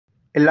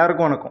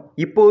எல்லாருக்கும் வணக்கம்.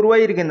 இப்போ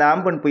உருவாகியிருக்க இந்த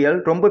ஆம்பன் புயல்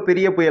ரொம்ப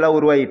பெரிய புயலாக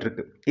உருவாகிட்டு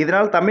இருக்கு.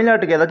 இதனால்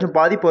தமிழ்நாட்டுக்கு ஏதாச்சும்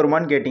பாதிப்பு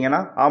வருமானு கேட்டிங்கன்னா,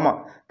 ஆமாம்,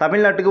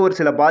 தமிழ்நாட்டுக்கு ஒரு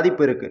சில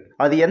பாதிப்பு இருக்குது.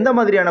 அது எந்த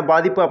மாதிரியான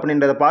பாதிப்பு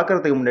அப்படின்றத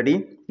பார்க்குறதுக்கு முன்னாடி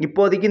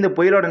இப்போதைக்கு இந்த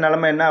புயலோட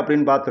நிலைமை என்ன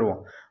அப்படின்னு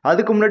பார்த்துருவோம்.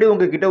 அதுக்கு முன்னாடி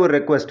உங்ககிட்ட ஒரு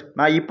ரெக்வஸ்ட்.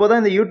 நான் இப்போ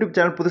தான் இந்த யூடியூப்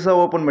சேனல்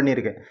புதுசாக ஓப்பன்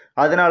பண்ணியிருக்கேன்.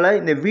 அதனால்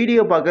இந்த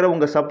வீடியோ பார்க்குற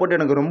உங்கள் சப்போர்ட்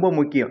எனக்கு ரொம்ப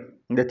முக்கியம்.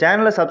 இந்த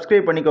சேனலை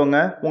சப்ஸ்கிரைப் பண்ணிக்கோங்க.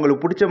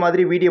 உங்களுக்கு பிடிச்ச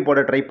மாதிரி வீடியோ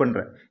போட ட்ரை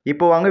பண்ணுறேன்.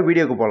 இப்போ வாங்க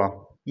வீடியோக்கு போகலாம்.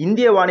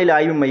 இந்திய வானிலை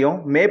ஆய்வு மையம்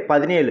மே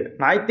 17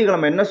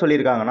 ஞாயிற்றுக்கிழமை என்ன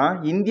சொல்லியிருக்காங்கன்னா,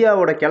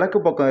 இந்தியாவோட கிழக்கு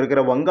பக்கம்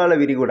இருக்கிற வங்காள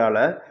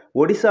விரிகுடாவில்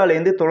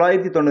ஒடிசாலேருந்து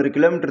 990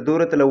 கிலோமீட்டர்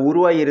தூரத்தில்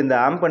உருவாகி இருந்த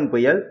ஆம்பன்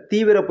புயல்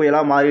தீவிர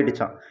புயலாக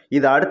மாறிடுச்சான்.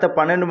 இது அடுத்த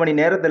 12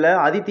 மணி நேரத்தில்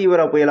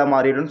அதிதீவிர புயலாக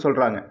மாறிடும்னு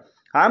சொல்கிறாங்க.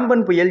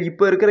 ஆம்பன் புயல்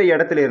இப்போ இருக்கிற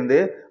இடத்துல இருந்து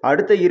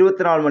அடுத்த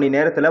 24 மணி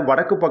நேரத்தில்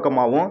வடக்கு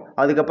பக்கமாகவும்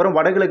அதுக்கப்புறம்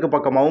வடகிழக்கு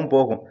பக்கமாகவும்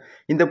போகும்.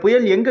 இந்த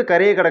புயல் எங்கே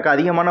கரையை கடக்க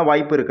அதிகமான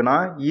வாய்ப்பு இருக்குன்னா,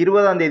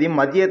 20ஆம் தேதி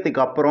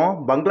மதியத்துக்கு அப்புறம்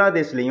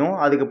பங்களாதேஷ்லேயும்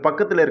அதுக்கு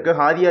பக்கத்தில் இருக்க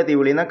ஹாதியா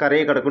தீவுலையும் தான்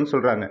கரையை கடக்கும்னு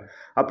சொல்கிறாங்க.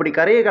 அப்படி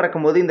கரையை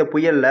கடக்கும்போது இந்த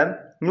புயலில்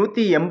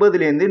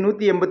 180லேருந்து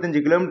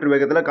 185 கிலோமீட்டர்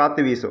வேகத்தில்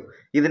காற்று வீசும்.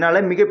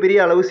 இதனால மிகப்பெரிய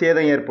அளவு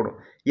சேதம் ஏற்படும்.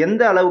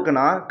 எந்த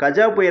அளவுக்குனா,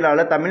 கஜா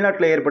புயலால்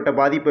தமிழ்நாட்டில் ஏற்பட்ட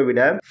பாதிப்பை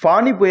விட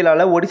ஃபானி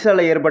புயலால்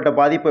ஒடிசாவில் ஏற்பட்ட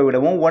பாதிப்பை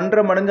விடவும்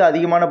 1.5 மடங்கு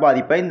அதிகமான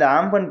பாதிப்பை இந்த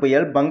ஆம்பன்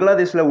புயல்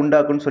பங்களாதேஷில்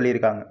உண்டாக்கும்னு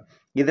சொல்லியிருக்காங்க.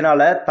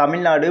 இதனால்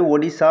தமிழ்நாடு,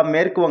 ஒடிசா,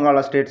 மேற்கு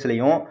வங்காள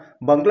ஸ்டேட்ஸ்லையும்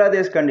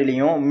பங்களாதேஷ்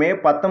கண்டிலையும் மே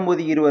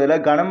 19-20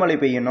 கனமழை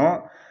பெய்யணும்.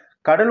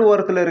 கடல்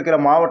ஓரத்தில் இருக்கிற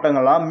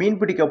மாவட்டங்கள்லாம் மீன்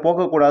பிடிக்க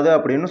போகக்கூடாது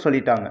அப்படின்னு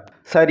சொல்லிட்டாங்க.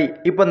 சரி,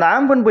 இப்போ இந்த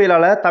ஆம்பன்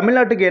புயலால்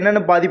தமிழ்நாட்டுக்கு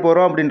என்னென்ன பாதிப்பு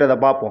வரும் அப்படின்றத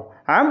பார்ப்போம்.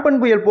 ஆம்பன்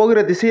புயல் போகிற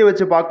திசையை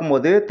வச்சு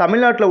பார்க்கும்போது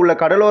தமிழ்நாட்டில் உள்ள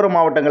கடலோர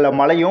மாவட்டங்களில்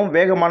மழையும்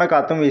வேகமான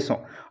காற்றும்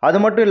வீசும். அது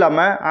மட்டும்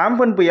இல்லாமல்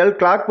ஆம்பன் புயல்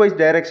கிளாக் வைஸ்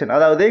டைரக்ஷன்,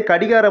 அதாவது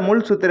கடிகார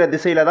முள் சுற்றுற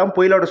திசையில் தான்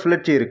புயலோட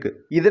சுழற்சி இருக்குது.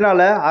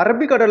 இதனால்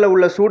அரபிக்கடலில்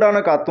உள்ள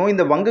சூடான காற்றும்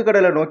இந்த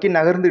வங்கக்கடலை நோக்கி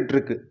நகர்ந்துட்டு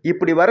இருக்கு.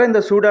 இப்படி வர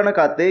இந்த சூடான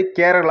காற்று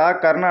கேரளா,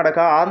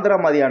 கர்நாடகா, ஆந்திரா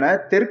மாதிரியான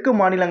தெற்கு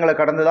மாநிலங்களை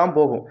கடந்து தான்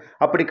போகும்.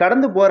 அப்படி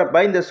கடந்து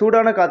போகிறப்ப இந்த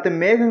சூடான காற்று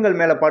மேகங்கள்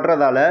மேலே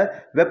படுறதால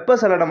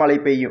வெப்பசலன மழை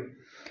பெய்யும்.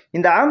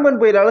 இந்த ஆம்பன்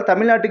புயலால்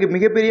தமிழ்நாட்டுக்கு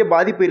மிகப்பெரிய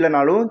பாதிப்பு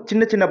இல்லைனாலும்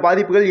சின்ன சின்ன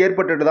பாதிப்புகள்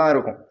ஏற்பட்டுட்டு தான்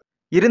இருக்கும்.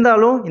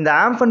 இருந்தாலும் இந்த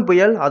ஆம்பன்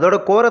புயல் அதோட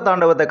கோர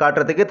தாண்டவத்தை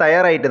காட்டுறதுக்கு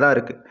தயாராகிட்டு தான்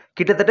இருக்குது.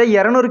 கிட்டத்தட்ட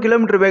 200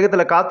 கிலோமீட்டர்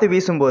வேகத்தில் காற்று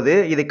வீசும்போது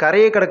இது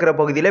கரையை கடக்கிற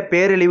பகுதியில்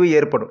பேரழிவு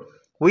ஏற்படும்.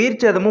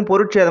 உயிர் சேதமும்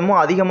பொருட்சேதமும்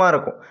அதிகமாக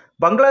இருக்கும்.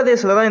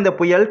 பங்களாதேஷில் தான் இந்த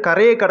புயல்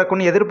கரையை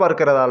கடக்கும்னு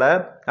எதிர்பார்க்கறதால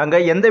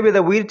அங்கே எந்தவித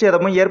உயிர்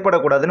சேதமும்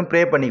ஏற்படக்கூடாதுன்னு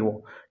ப்ரே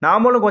பண்ணிக்குவோம்.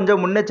 நாமளும்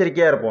கொஞ்சம்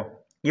முன்னெச்சரிக்கையாக இருப்போம்.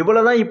 இவ்வளோ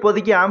தான்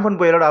இப்போதைக்கு ஆம்பன்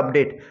புயலோட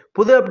அப்டேட்.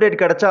 புது அப்டேட்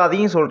கிடச்சா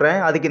அதையும் சொல்கிறேன்.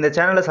 அதுக்கு இந்த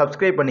சேனலை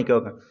சப்ஸ்கிரைப்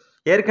பண்ணிக்கோங்க.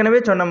 ஏற்கனவே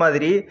சொன்ன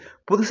மாதிரி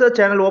புதுசாக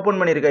சேனல் ஓப்பன்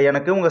பண்ணியிருக்க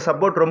எனக்கு உங்கள்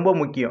சப்போர்ட் ரொம்ப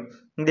முக்கியம்.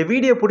 இந்த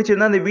வீடியோ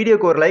பிடிச்சிருந்தா இந்த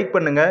வீடியோக்கு ஒரு லைக்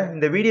பண்ணுங்கள்.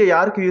 இந்த வீடியோ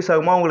யாருக்கு யூஸ்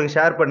ஆகுமோ உங்களுக்கு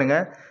ஷேர்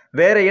பண்ணுங்கள்.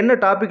 வேறு என்ன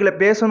டாப்பிக்கில்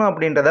பேசணும்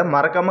அப்படின்றத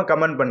மறக்காமல்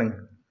கமெண்ட்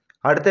பண்ணுங்கள்.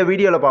 அடுத்த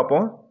வீடியோவில்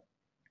பார்ப்போம்.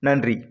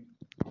 நன்றி.